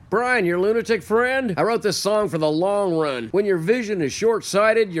Brian, your lunatic friend. I wrote this song for the long run. When your vision is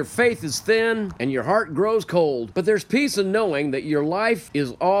short-sighted, your faith is thin, and your heart grows cold. But there's peace in knowing that your life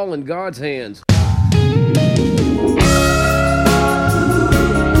is all in God's hands.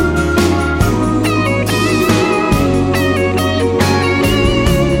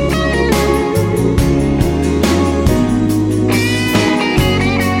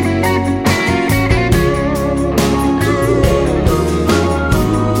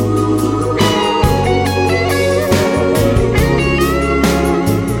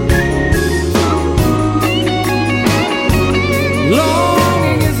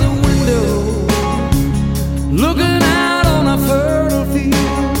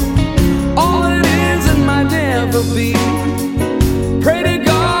 Pray to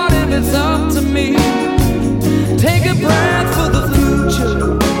God if it's up to me. Take a breath for the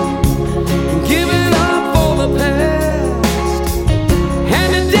future. Give it up for the past.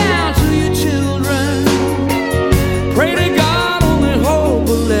 Hand it down to your children. Pray to God only hope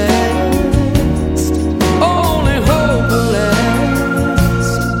will last. Only hope will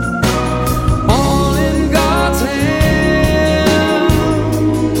last. All in God's hands.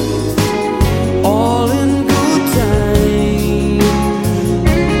 All in good time.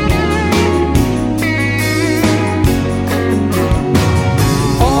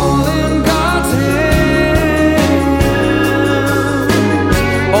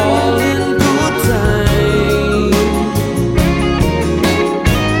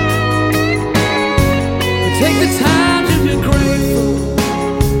 Take the time to be grateful.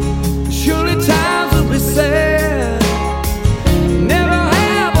 Surely times will be sad. Never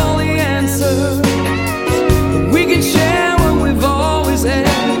have all the answers. We can share what we've always had.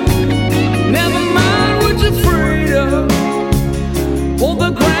 Never mind what you're afraid of. Hold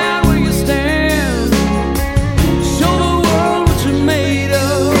the ground where you stand. Show the world what you're made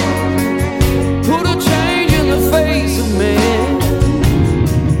of. Put a change in the face of man.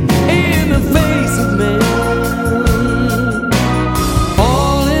 In the face of man.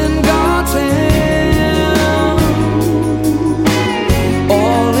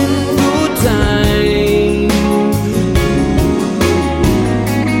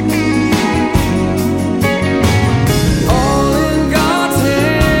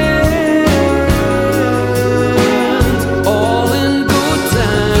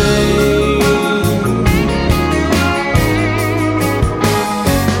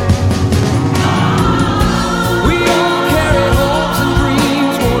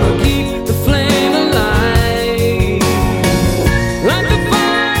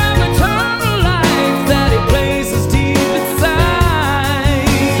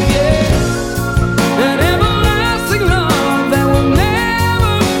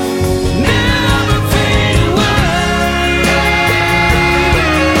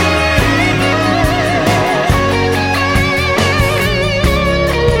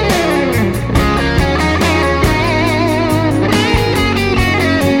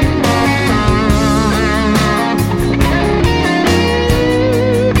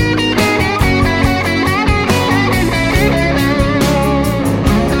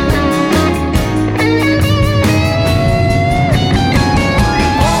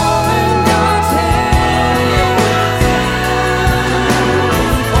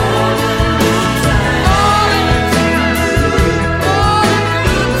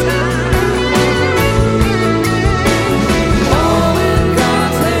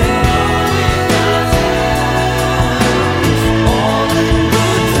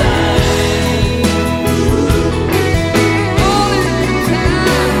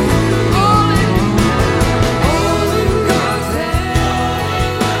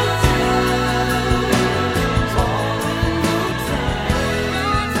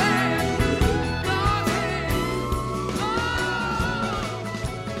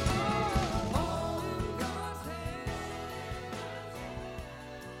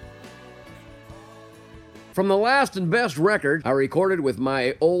 From the last and best record I recorded with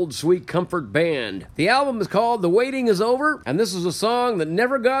my old Sweet Comfort band. The album is called The Waiting Is Over, and this is a song that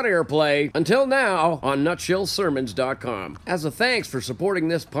never got airplay until now on NutshellSermons.com. As a thanks for supporting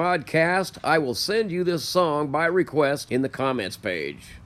this podcast, I will send you this song by request in the comments page.